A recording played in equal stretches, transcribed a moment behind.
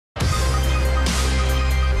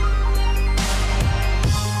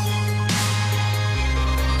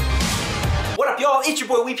It's your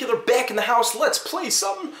boy Weepeeler back in the house. Let's play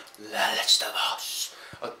some Let's of Us.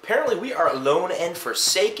 Apparently we are alone and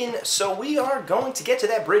forsaken, so we are going to get to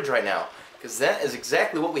that bridge right now, because that is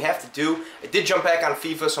exactly what we have to do. I did jump back on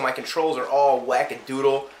FIFA, so my controls are all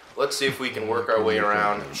wackadoodle. Let's see if we can work our way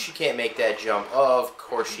around. She can't make that jump. Of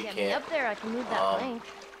course she can't. Get me up there, I can move that plank.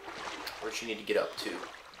 Where's she need to get up to?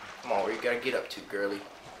 Come on, where you gotta get up to, girly?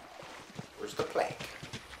 Where's the plank?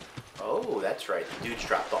 Oh, that's right. The dude's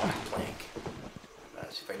dropped off the plank.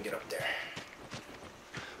 Let's see if I can get up there.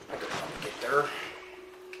 I can probably get there.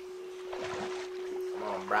 Come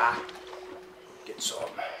on, brah. Get some.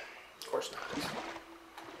 Of course not.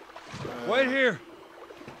 Wait here.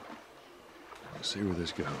 Let's see where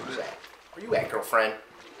this goes. Where you at, girlfriend?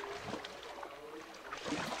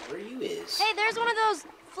 Where you is? Hey, there's one of those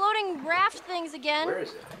floating raft things again. Where is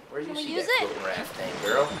it? Where do you see use that it? floating raft thing,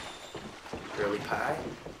 girl? Girly pie?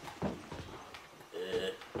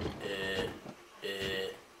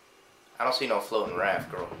 I don't see no floating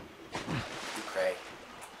raft, girl. You cray.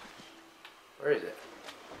 Where is it?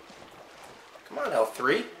 Come on,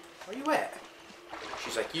 L3. Where you at?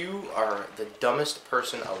 She's like, you are the dumbest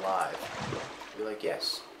person alive. You're like,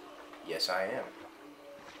 yes. Yes, I am.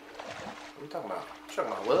 What are you talking about? You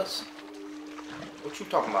talking about Willis? What you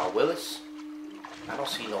talking about, Willis? I don't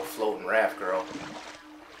see no floating raft, girl.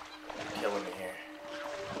 You're killing me here.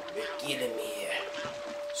 You're killing me here.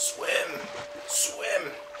 Swim!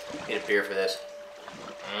 Swim! Need a beer for this.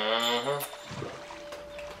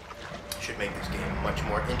 Should make this game much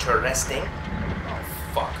more interesting. Oh,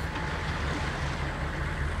 fuck.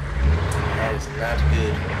 That is not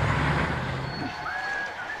good.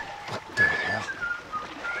 What the hell?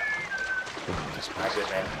 Not good,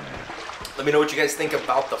 man. Let me know what you guys think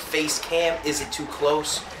about the face cam. Is it too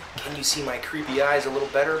close? Can you see my creepy eyes a little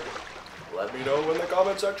better? Let me know in the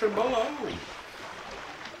comment section below.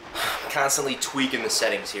 I'm constantly tweaking the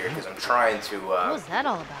settings here because I'm trying to. What was that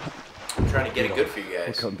all about? I'm trying to get it good for you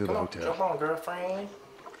guys. Welcome to the hotel. Jump on, girlfriend.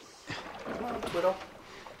 Come on, Twiddle.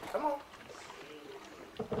 Come on.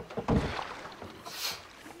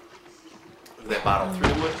 Look at that bottle. Through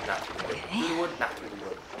the wood, not through the wood. Through the wood, not through the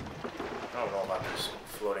wood. I don't know about this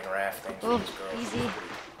floating raft thing for this girl. Easy.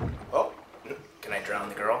 Oh, can I drown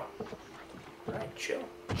the girl? Alright, chill.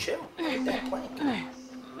 Chill. Get that plank.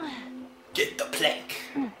 Get the plank.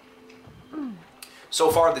 So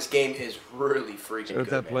far, this game is really freaking Set good,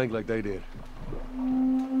 that man. plank like they did. I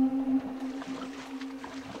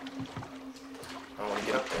don't want to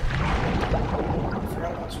get up there. I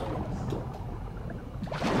forgot about swimming.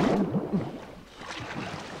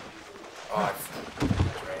 Oh, that's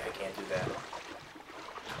right. I can't do that.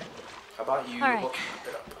 How about you All right. hook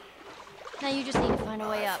it up? Now you just need to find a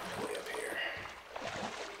way up. Way up here.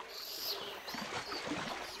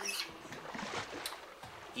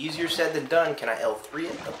 Easier said than done. Can I L3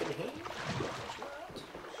 it up in here?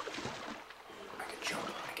 I can jump.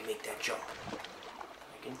 I can make that jump. I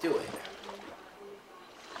can do it.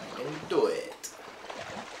 I can do it.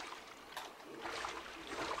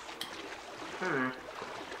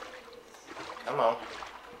 Come on.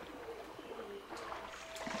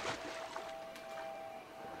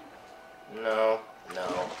 No,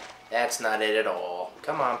 no. That's not it at all.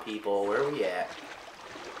 Come on, people. Where are we at?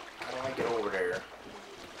 How do I get over there?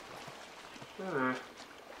 Oh,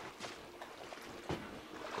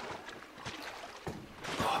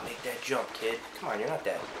 make that jump, kid. Come on, you're not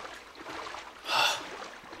that.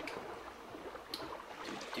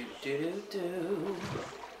 Do.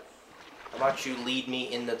 How about you lead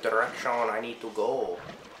me in the direction I need to go?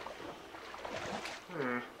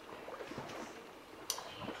 I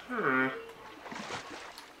don't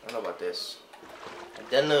know about this. I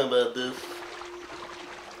don't know about this.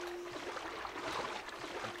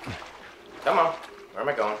 Come on. Where am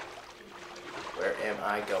I going? Where am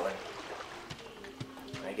I going?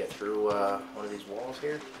 Can I get through one of these walls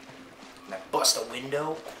here? Can I bust a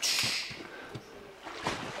window?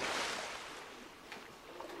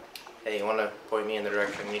 Hey, you want to point me in the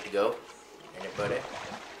direction I need to go? Anybody?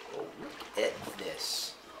 Oh, look at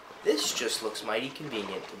this. This just looks mighty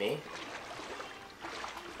convenient to me.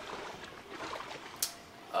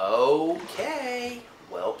 Okay.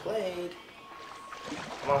 Well played.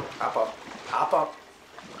 Come on, hop up. Hop up.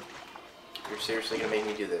 You're seriously gonna make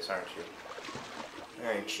me do this, aren't you?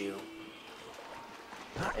 Aren't you?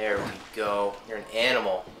 There we go. You're an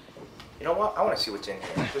animal. You know what? I want to see what's in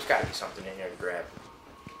here. There's got to be something in here to grab.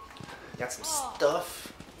 Got some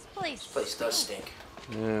stuff. This place does stink.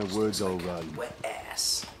 Yeah, wood's all rotten. Wet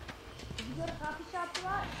ass. Did you go to coffee shops a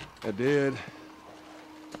lot? I did.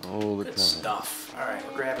 All the Good time. stuff. Alright,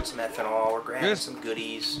 we're grabbing some ethanol. We're grabbing some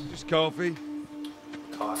goodies. Just coffee.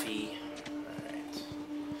 Coffee. Alright.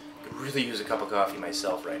 really use a cup of coffee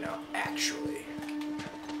myself right now, actually.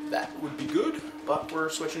 That would be good, but we're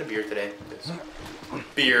switching to beer today, because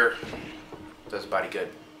beer does the body good.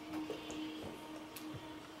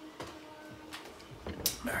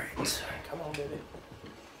 Alright, come on, baby.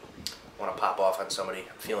 I want to pop off on somebody.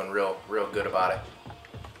 I'm feeling real good about it.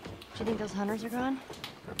 Do you think those hunters are gone?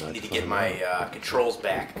 I need to get my controls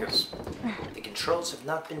back, because the controls have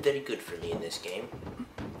not been very good for me in this game.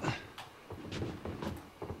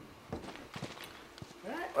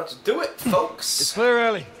 Alright, let's do it, folks. It's clear,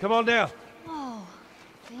 Ellie. Come on down. Whoa,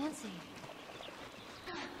 fancy.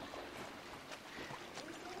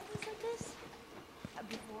 Things like this?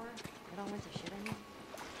 Before it all went to shit, I mean.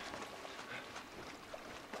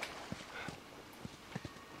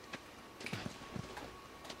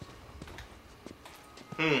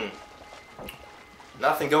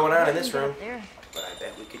 Nothing going on in this room. There. But I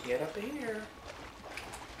bet we could get up here.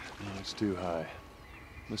 No, it's too high.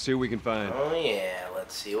 Let's see what we can find. Oh yeah,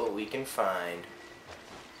 let's see what we can find.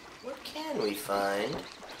 What can we find?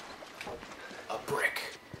 A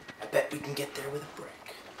brick. I bet we can get there with a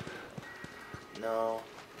brick. No,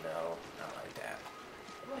 not like that.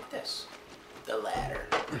 Like this. The ladder.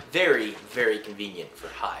 Very, very convenient for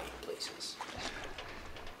high places.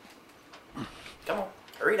 Come on,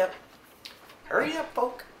 hurry it up. Hurry up,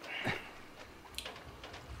 folk.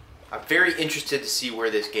 I'm very interested to see where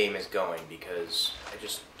this game is going because I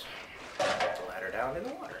just put the ladder down in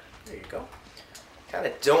the water. There you go. Kind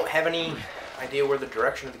of don't have any idea where the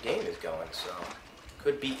direction of the game is going, so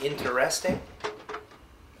could be interesting.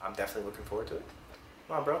 I'm definitely looking forward to it.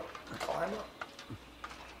 Come on, bro. Climb up.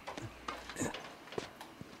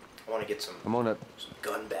 I want to get some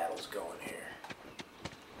gun battles going here.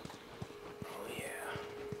 Oh yeah.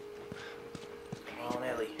 Come on,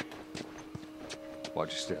 Ellie.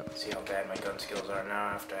 Watch your step. Let's see how bad my gun skills are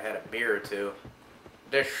now after I had a beer or two.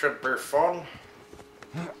 This should be fun.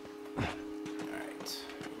 Alright,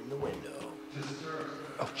 in the window.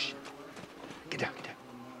 Oh, shit. Get down, get down.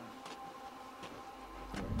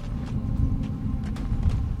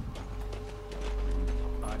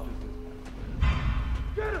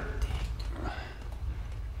 Get him!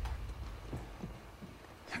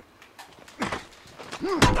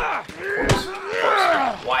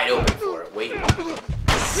 Wide open for it. Wait. I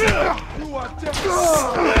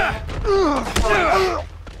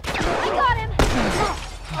got him!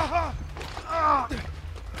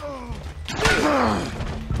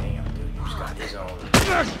 Damn, dude, you just got his own.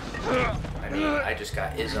 I just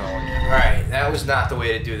got his own. Alright, that was not the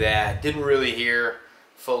way to do that. Didn't really hear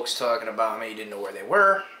folks talking about me. Didn't know where they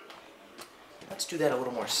were. Let's do that a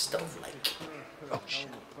little more stealth-like. Oh, shit.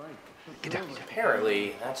 Get down.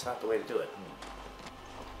 Apparently, that's not the way to do it.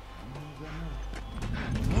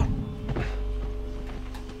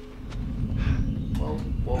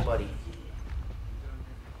 Whoa, buddy.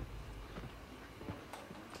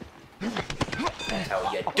 That's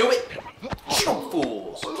how you do it. Choke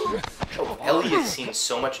fools. Ellie has seen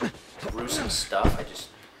so much gruesome stuff. I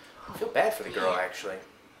feel bad for the girl, actually.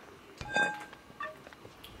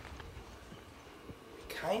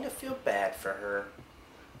 Kind of feel bad for her.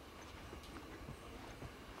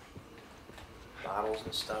 Bottles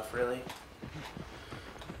and stuff, really.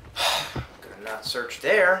 Could have not searched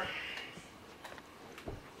there.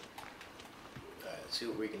 Alright, let's see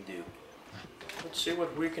what we can do. Let's see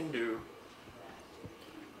what we can do.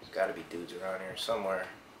 There's gotta be dudes around here somewhere.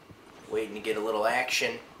 Waiting to get a little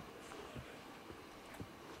action.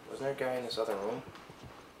 Wasn't there a guy in this other room?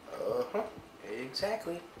 Uh-huh.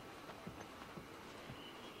 Exactly.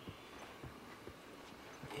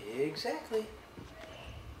 Exactly.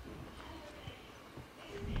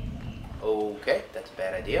 Okay, that's a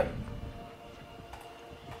bad idea.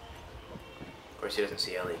 Of course he doesn't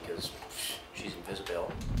see Ellie because she's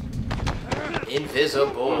invisible.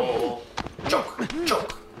 Invisible! Choke!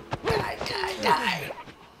 Choke! Die, die, die!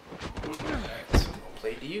 Alright, well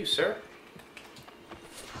played to you, sir.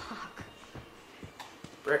 Fuck.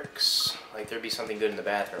 Bricks. Like there'd be something good in the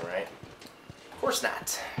bathroom, right? Of course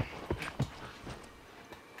not.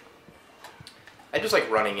 I just like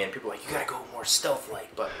running in. People are like, you gotta go more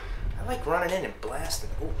stealth-like, but I like running in and blasting.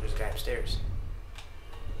 Oh, there's a guy upstairs.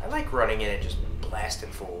 I like running in and just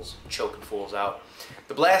blasting fools, choking fools out.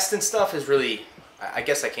 The blasting stuff is really, I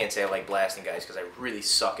guess I can't say I like blasting guys because I really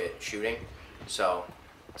suck at shooting. So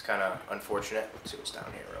it's kind of unfortunate. Let's see what's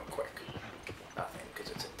down here real quick. Nothing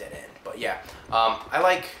because it's a dead end. But yeah, I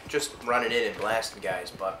like just running in and blasting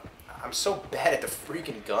guys, but I'm so bad at the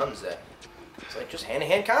freaking guns that it's like just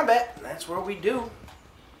hand-to-hand combat, and that's what we do.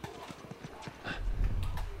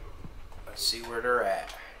 Let's see where they're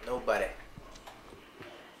at. Nobody.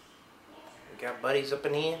 We got buddies up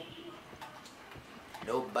in here.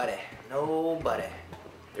 Nobody. Nobody.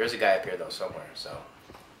 There's a guy up here though somewhere, so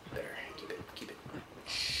better keep it.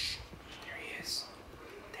 Shh. There he is.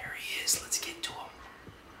 There he is. Let's get to him.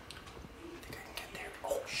 I think I can get there.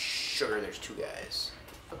 Oh, sugar, there's two guys.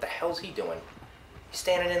 What the hell's he doing? He's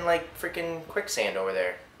standing in like freaking quicksand over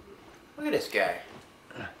there. Look at this guy.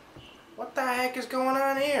 What the heck is going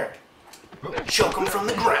on here? Choke him from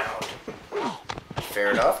the ground.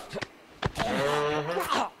 Fair enough.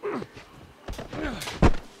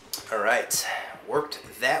 Alright. Worked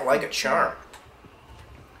that like a charm.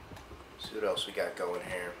 See what else we got going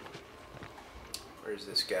here. Where's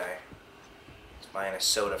this guy? He's buying a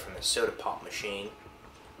soda from the soda pop machine.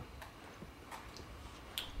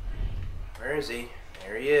 Where is he?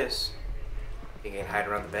 There he is. He can hide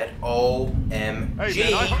around the bed. OMG.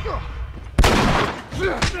 Hey,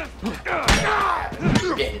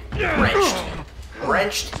 You're getting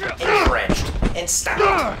wrenched and drenched and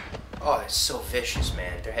stopped. Oh, that's so vicious,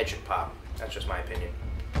 man. Their head should pop. That's just my opinion.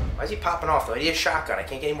 Why is he popping off though? He has a shotgun. I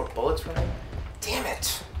can't get any more bullets from him. Damn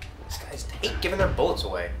it. These guys hate giving their bullets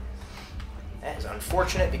away. That is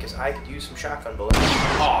unfortunate because I could use some shotgun bullets.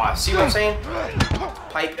 Aw, see what I'm saying?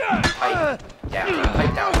 Pipe down. Pipe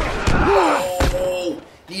down. Oh,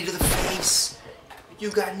 knee to the face. You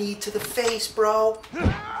got knee to the face, bro.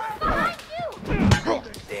 Damn,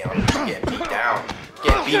 get beat down.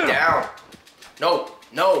 Get beat down. No.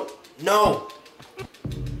 Oh,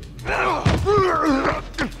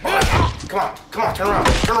 come on, turn around.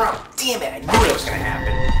 Damn it, I knew it was gonna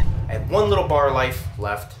happen. I had one little bar of life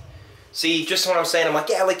left. See, just what I'm saying, I'm like,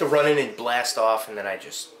 yeah, I like to run in and blast off, and then I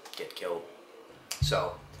just get killed.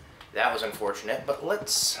 So, that was unfortunate, but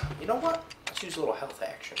you know what? Let's use a little health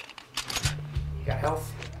action. You got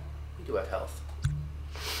health? We do have health.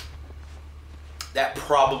 That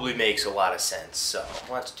probably makes a lot of sense, so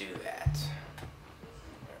let's do that.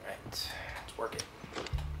 Alright, let's work it.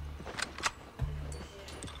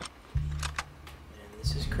 And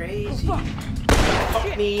this is crazy.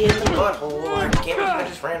 Fuck me in the butthole. I can't believe I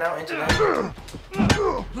just ran out into that.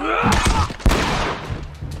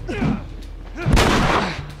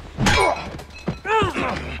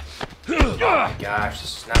 Oh my gosh,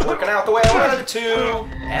 this is not working out the way I wanted it to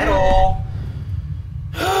at all.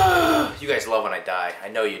 You guys love when I die. I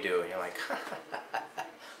know you do. You're like,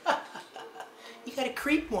 you gotta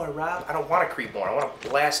creep more, Rob. I don't want to creep more. I want to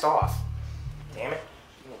blast off. Damn it.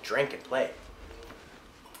 I'm gonna drink and play.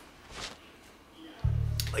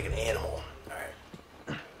 Like an animal. Alright.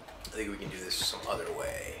 I think we can do this some other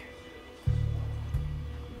way.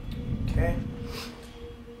 Okay.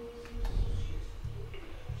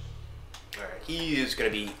 Alright, he is going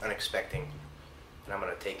to be unexpecting. And I'm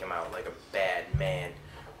going to take him out like a bad man.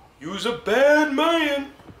 You's a bad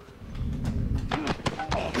man!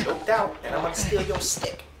 Choked out, and I'm going to steal your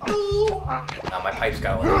stick. Now my pipe's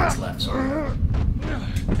got a little bit left, so I'm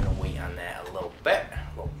going to wait on that a little bit.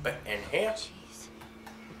 In here.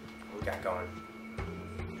 What we got going?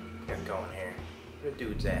 Here?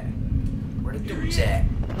 Where the dude's at?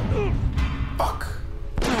 Fuck.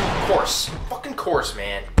 Course. Fucking course,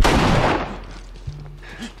 man.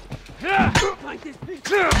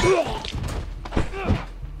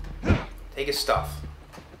 Take his stuff.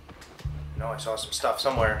 No, I saw some stuff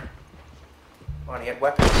somewhere. Come on, he had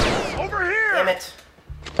weapons. over here! Damn it.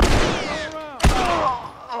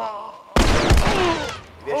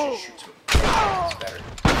 Maybe I should shoot some. That's better.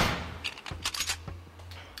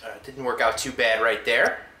 Didn't work out too bad right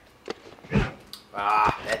there.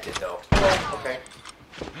 Ah, that did though. Oh, okay.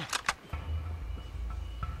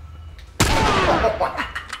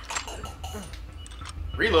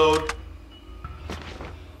 Reload.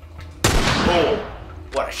 Boom.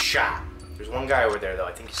 What a shot. There's one guy over there though.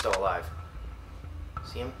 I think he's still alive.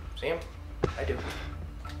 See him? I do.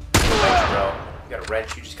 Wrench, bro. You got a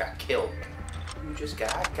wrench. You just got killed. You just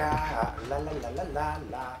got la la la la la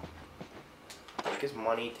la. Take his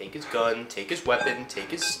money, take his gun, take his weapon, take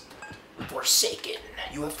his forsaken.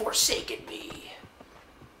 You have forsaken me.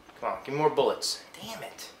 Come on, give me more bullets. Damn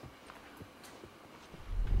it.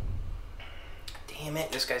 Damn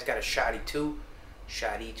it, this guy's got a shotty too.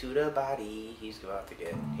 Shotty to the body. He's about to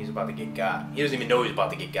get got. He doesn't even know he's about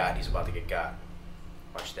to get got. He's about to get got.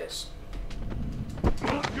 Watch this.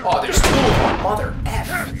 Oh, there's two of them. Mother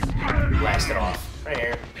F. Blast it off. Right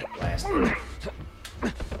here. Blast it.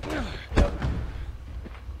 Yep.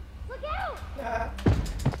 Look out!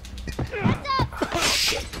 Oh,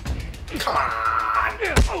 shit. Come on.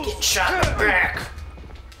 Getting shot in the back.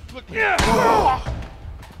 Oh.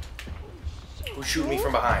 Who's shooting me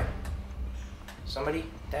from behind? Somebody?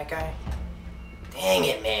 That guy? Dang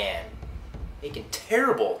it, man. Making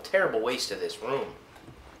terrible waste of this room.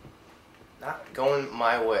 Not going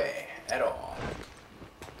my way at all.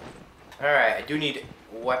 Alright, I do need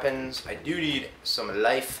weapons. I do need some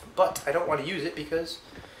life, but I don't want to use it because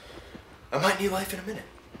I might need life in a minute.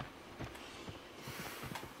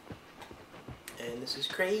 And this is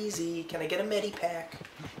crazy. Can I get a Medipack?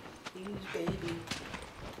 Please, baby.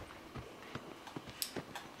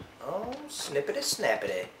 Oh, snippety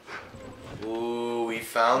snappity. Ooh, we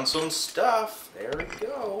found some stuff. There we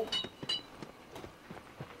go.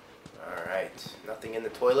 Alright, nothing in the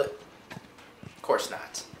toilet? Of course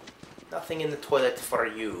not. Nothing in the toilet for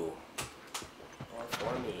you. Or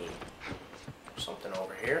for me. There's something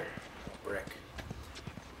over here. A brick.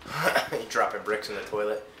 You're dropping bricks in the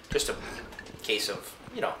toilet. Just a case of,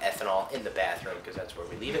 you know, ethanol in the bathroom, because that's where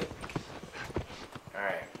we leave it.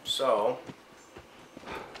 Alright, so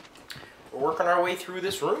we're working our way through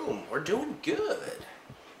this room. We're doing good.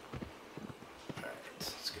 Alright,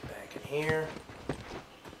 let's get back in here.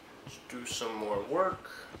 Let's do some more work.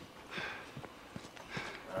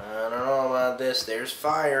 I don't know about this. There's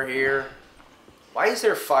fire here. Why is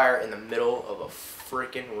there fire in the middle of a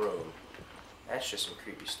freaking room? That's just some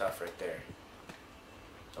creepy stuff right there.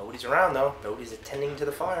 Nobody's around though. Nobody's attending to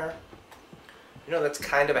the fire. You know, that's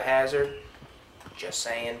kind of a hazard. Just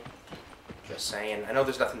saying. Just saying. I know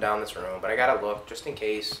there's nothing down this room, but I gotta look just in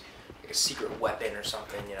case. Like a secret weapon or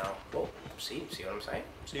something, you know. Whoa, see what I'm saying?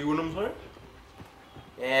 See what I'm saying?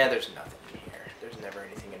 Yeah, there's nothing in here. There's never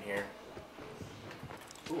anything in here.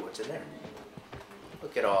 Ooh, what's in there?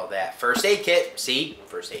 Look at all that. First aid kit. See?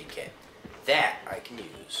 First aid kit. That I can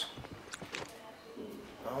use.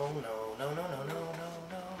 Oh, no, no, no, no, no, no,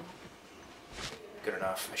 no. Good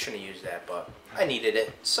enough. I shouldn't have used that, but I needed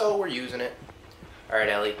it, so we're using it. Alright,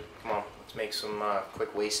 Ellie. Come on. Let's make some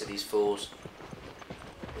quick waste of these fools.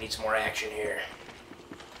 We need some more action here.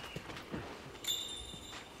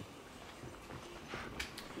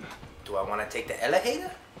 Do I want to take the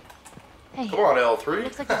elevator? Hey. Come on, L3.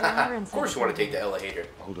 Looks like there's a ladder inside. Of course you want to take the elevator.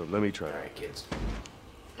 Hold on, let me try. Alright, kids.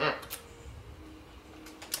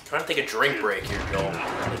 Trying to take a drink break here, Joel.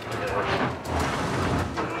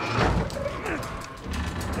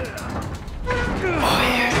 Oh,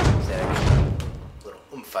 yeah. Is that extra little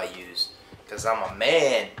oomph I use? Because I'm a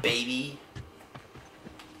man, baby.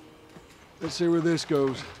 Let's see where this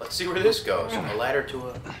goes. Let's see where this goes. A ladder to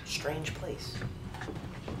a strange place.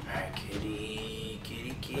 Alright, kitty,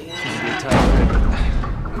 kitty, kitty. It's a tight fit.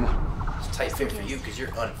 Come on. It's a tight fit for you because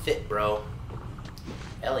you're unfit, bro.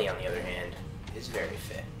 Ellie, on the other hand, is very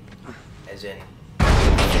fit. As in,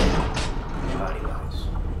 body-wise.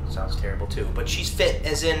 Sounds terrible too. But she's fit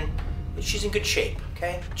as in, she's in good shape,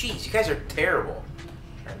 okay? Jeez, you guys are terrible.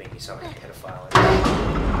 Trying to make me sound like a pedophile.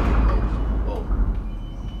 Whoa.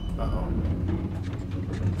 Uh-oh.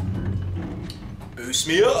 Boost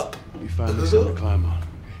me up! We find this on the climb on.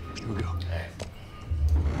 Here we go. Alright.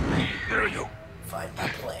 There we go. Find my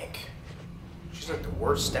plank. She's like the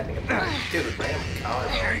worst stepping up. Dude, man,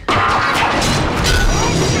 college.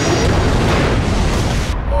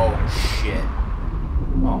 Oh, shit.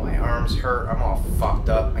 Oh, my arms hurt. I'm all fucked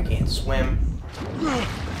up. I can't swim.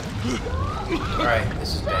 Alright,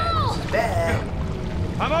 this is bad. This is bad.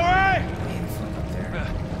 I'm alright! Man, fuck up there.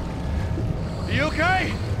 Are you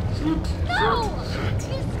okay? No!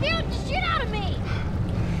 You scared the shit out of me!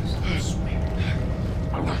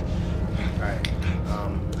 Alright,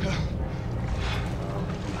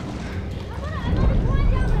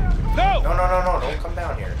 No! No, don't come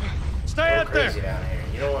down here. Stay out there! Crazy down here.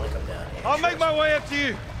 You don't want to come down here. I'll make my way up to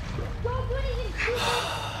you.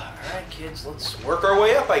 Alright, kids, let's work our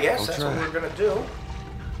way up, I guess. That's what we're gonna do.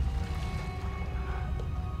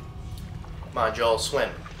 Come on, Joel, swim.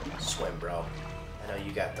 Swim, bro. I know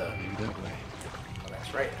you got the... That way. Oh,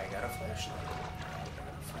 that's right, I got a flashlight.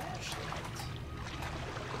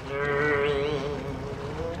 I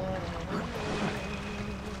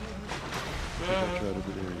tried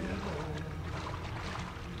over there yet.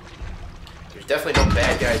 There's definitely no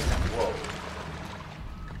bad guys. Whoa.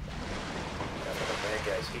 Definitely no bad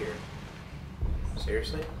guys here.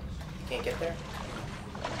 Seriously? You can't get there?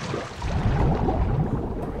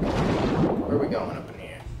 Where are we going up in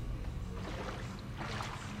here?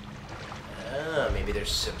 Ah, maybe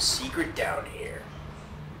there's some secret down here.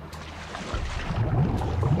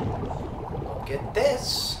 Look at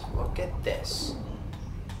this. Look at this.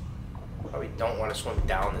 Probably don't want to swim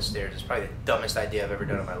down the stairs. It's probably the dumbest idea I've ever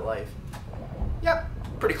done in my life. Yep,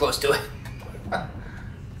 pretty close to it.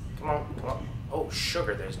 Come on, come on. Oh,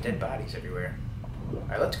 sugar, there's dead bodies everywhere.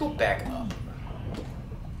 Alright, let's go back up.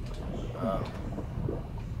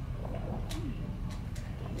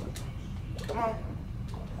 Come on.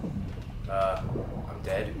 I'm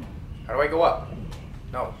dead. How do I go up?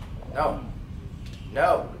 No, no.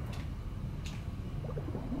 No.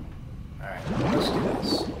 Alright, let's do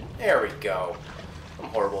this. There we go. I'm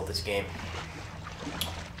horrible at this game.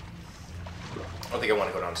 I don't think I want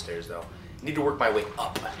to go downstairs, though. I need to work my way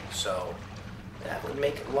up, so that would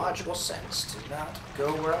make logical sense to not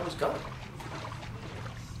go where I was going.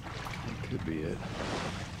 That could be it.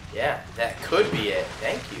 Yeah, that could be it.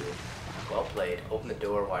 Thank you. Well played. Open the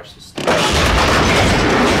door, watch this. I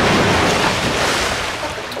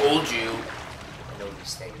told you. I know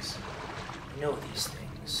these things. I know these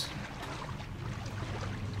things.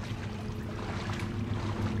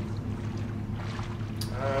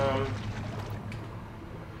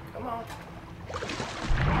 Come on.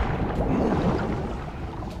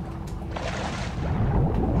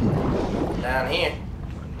 Down here.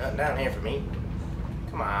 Nothing down here for me.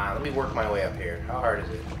 Come on, let me work my way up here. How hard is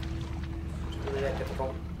it? Is it really that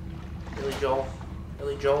difficult? Really, Joel?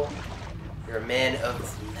 Really, Joel? You're a man of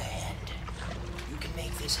the land. You can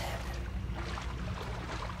make this happen.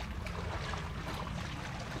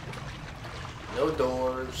 No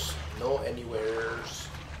doors, no anywheres.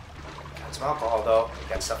 Got some alcohol though.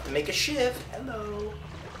 Got stuff to make a shiv. Hello.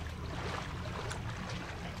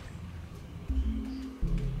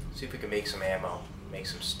 See if we can make some ammo, make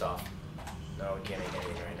some stuff. No, we can't make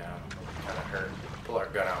anything right now. Kind of hurt. Pull our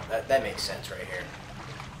gun out. That makes sense right here.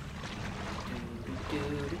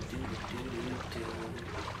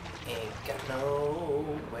 Ain't got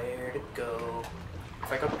nowhere to go.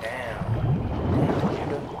 If I go down.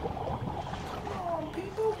 Come on,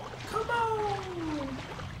 people. Come on.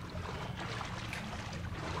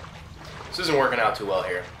 This isn't working out too well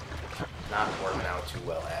here. Not working out too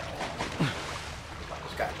well at all.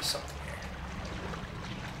 There's got to be something here.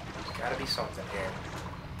 There's got to be something here.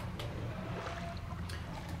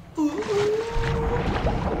 Ooh.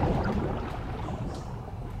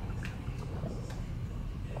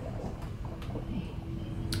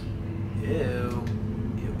 Ew.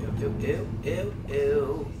 Ew, ew, ew, ew,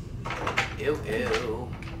 ew. Ew, ew.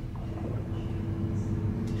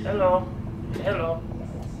 Hello. Hello.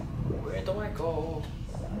 Where do I go?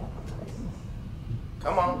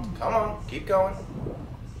 Come on, come on, keep going.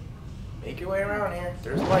 Make your way around here.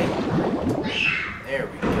 There's light. There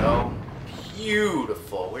we go.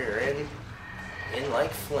 Beautiful. We're in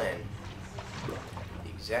like Flynn. The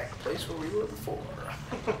exact place where we were before.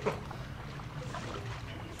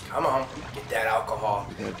 Come on, get that alcohol.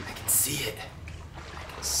 I can see it.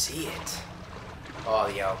 I can see it. Oh,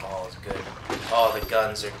 the alcohol is good. Oh, the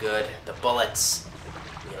guns are good. The bullets.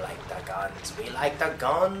 We like the guns. We like the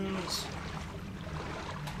guns.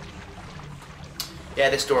 Yeah,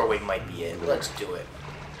 this doorway might be it. Let's do it.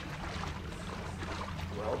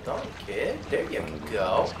 Well done, kid. There you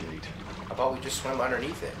go. How about we just swim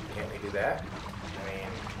underneath it? Can't we do that? I mean,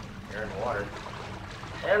 you're in water.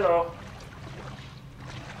 Hello.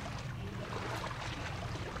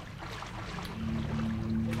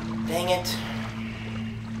 Dang it.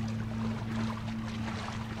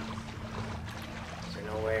 Is there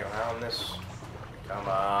no way around this? Come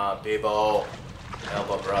on, people. Help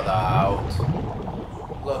a brother out.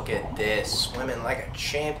 Look at this. Swimming like a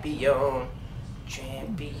champion.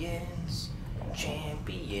 Champions.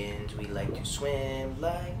 Champions. We like to swim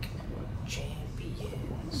like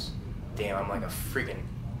champions. Damn, I'm like a freaking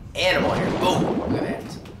animal here. Boom. Look at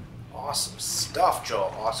that. Awesome stuff,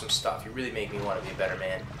 Joel. Awesome stuff. You really make me want to be a better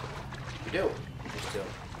man. You do. You just do.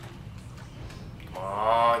 Come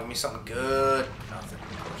on, give me something good. Nothing.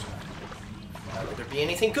 Of course not. Why would there be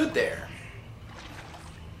anything good there?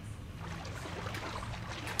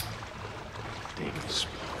 Damn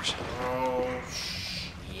spores. Oh,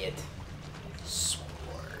 shit.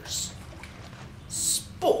 Spores.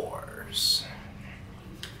 Spores.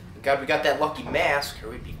 God, we got that lucky mask, or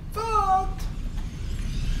we'd be fucked.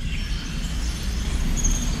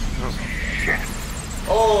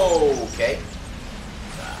 Okay.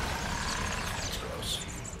 That's gross.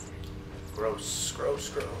 Gross, gross,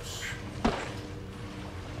 gross.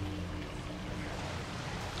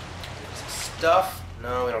 Stuff?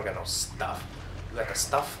 No, we don't got no stuff. You got the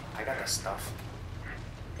stuff? I got the stuff.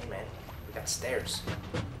 Hey man, we got stairs.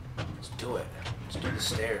 Let's do it. Let's do the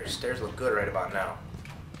stairs. Stairs look good right about now.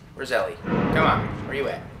 Where's Ellie? Come on. Where you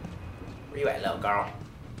at? Where you at, little girl?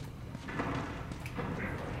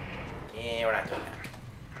 Yeah, we're not doing that.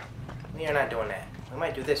 We are not doing that. We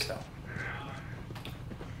might do this though.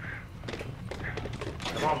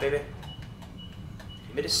 Come on, baby.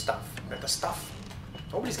 Give me the stuff. Got the stuff.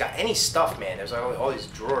 Nobody's got any stuff, man. There's all these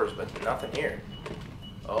drawers, but nothing here.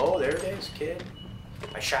 Oh, there it is, kid.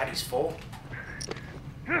 My shotty's full.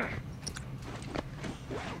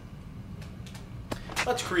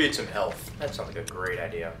 Let's create some health. That sounds like a great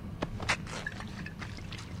idea.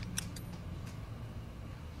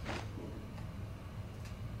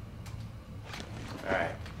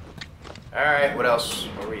 Alright, what else?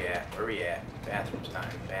 Where we at? Where we at? Bathroom time.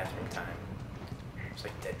 Bathroom time. There's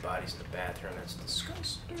like dead bodies in the bathroom. That's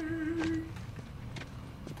disgusting.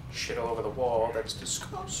 Shit all over the wall. That's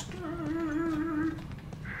disgusting.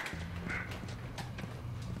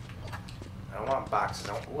 I don't want boxes.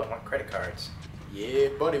 I want credit cards. Yeah,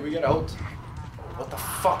 buddy, we got out. What the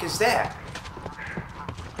fuck is that?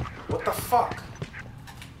 What the fuck?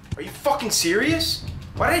 Are you fucking serious?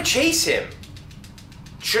 Why did I chase him?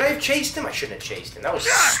 Should I have chased him? I shouldn't have chased him. That was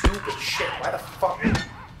stupid shit. Why the fuck did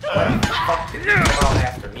he come out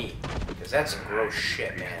after me? Because that's some gross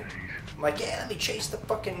shit, man. I'm like, yeah, let me chase the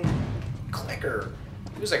fucking clicker.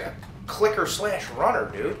 He was like a clicker slash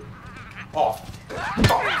runner, dude. Oh,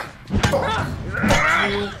 fuck. Fuck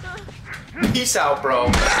you. Peace out, bro.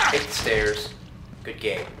 Take the stairs. Good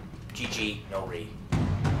game. GG. No re.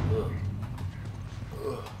 Ugh.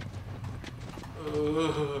 Ugh.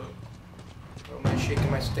 Ugh. What am I shaking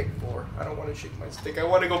my stick for? I don't want to shake my stick. I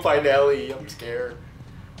want to go find Ellie. I'm scared.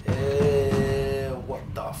 What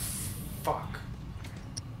the fuck?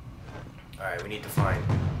 Alright, we need to find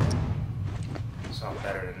something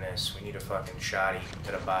better than this. We need a fucking shotty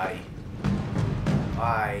to the body.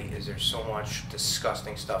 Why is there so much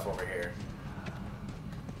disgusting stuff over here?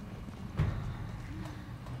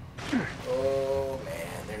 Oh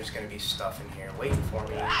man, there's gonna be stuff in here waiting for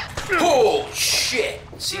me. Oh shit!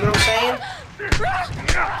 See what I'm saying? What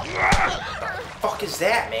the fuck is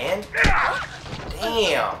that, man?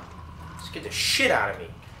 Damn! Scared the shit out of me.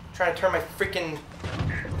 I'm trying to turn my freaking...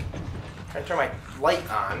 Trying to turn my light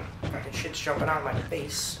on. Fucking shit's jumping out of my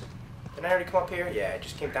face. Didn't I already come up here? Yeah, I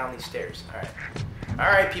just came down these stairs. Alright.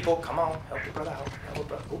 Alright, people, come on. Help your brother out. Help your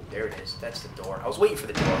brother. Oh, there it is. That's the door. I was waiting for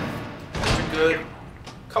the door. Those are good.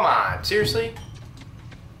 Come on, seriously?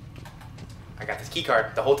 I got this key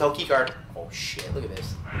card, the hotel key card. Oh shit, look at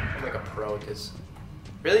this. I'm like a pro at this.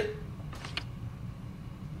 Really?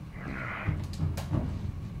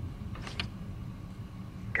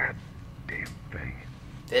 Goddamn thing.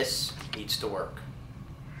 This needs to work.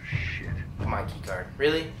 Shit. Come on, key card.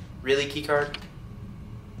 Really? Really, key card?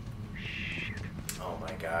 Shit. Oh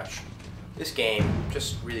my gosh. This game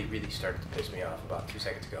just really started to piss me off about 2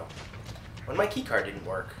 seconds ago. When my key card didn't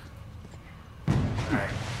work. Alright,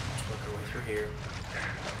 let's work our way through here.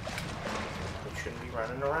 We shouldn't be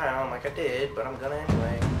running around like I did, but I'm gonna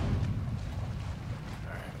anyway.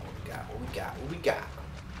 Alright, what we got? What we got? What we got?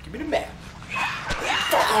 Give me the map.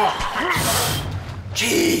 Fuck off!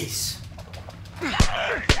 Jeez! These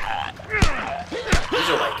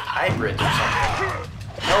are like hybrids or something.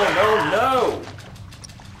 No, no, no!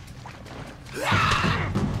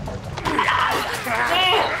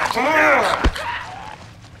 Come on!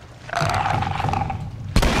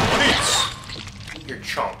 Eat your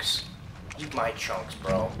chunks. Eat my chunks,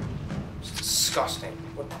 bro. It's disgusting.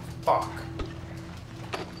 What the fuck?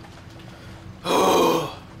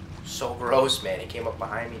 So gross, man. He came up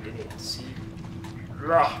behind me, didn't even see.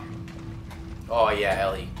 Oh yeah,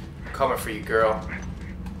 Ellie. I'm coming for you, girl.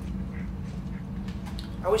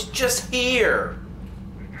 I was just here.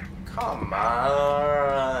 Come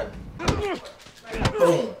on. Boom.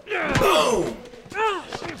 Boom.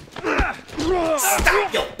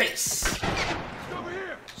 Stomp your face.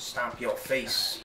 Stomp your face.